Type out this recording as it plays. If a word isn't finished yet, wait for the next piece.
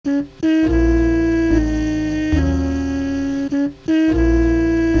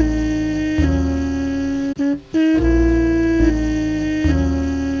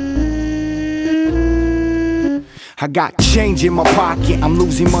got change in my pocket. I'm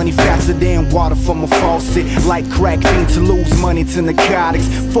losing money faster than water from a faucet. Like crack fiends to lose money to narcotics.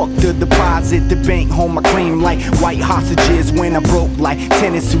 Fuck the deposit, the bank home I claim like white hostages. When I broke like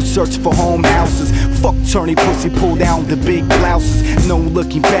tenants who search for home houses. Fuck turning pussy, pull down the big blouses. No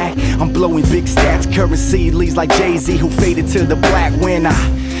looking back, I'm blowing big stats. Currency leads like Jay-Z who faded to the black. When I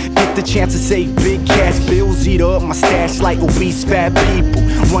get the chance to save big cash bills, eat up my stash like obese fat people.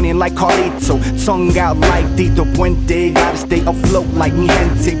 Running like Carlito, tongue out like Tito Puente. Gotta stay afloat like mi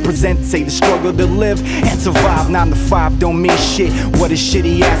gente presente. The struggle to live and survive. 9 to 5 don't mean shit. What a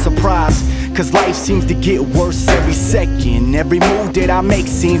shitty ass surprise. Cause life seems to get worse every second. Every move that I make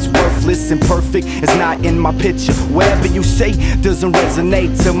seems worthless and perfect. It's not in my picture. Whatever you say doesn't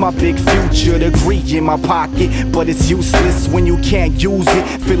resonate to my big future. The greed in my pocket, but it's useless when you can't use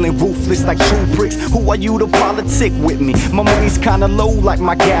it. Feeling ruthless like true pricks. Who are you to politic with me? My money's kinda low like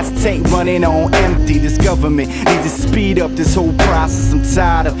my gas tank running on empty. This government needs to speed up this whole process. I'm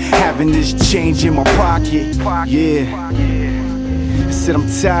tired of having this change in my pocket. Yeah, said I'm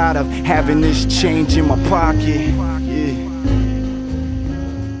tired of having this change in my pocket. Yeah,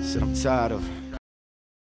 said I'm tired of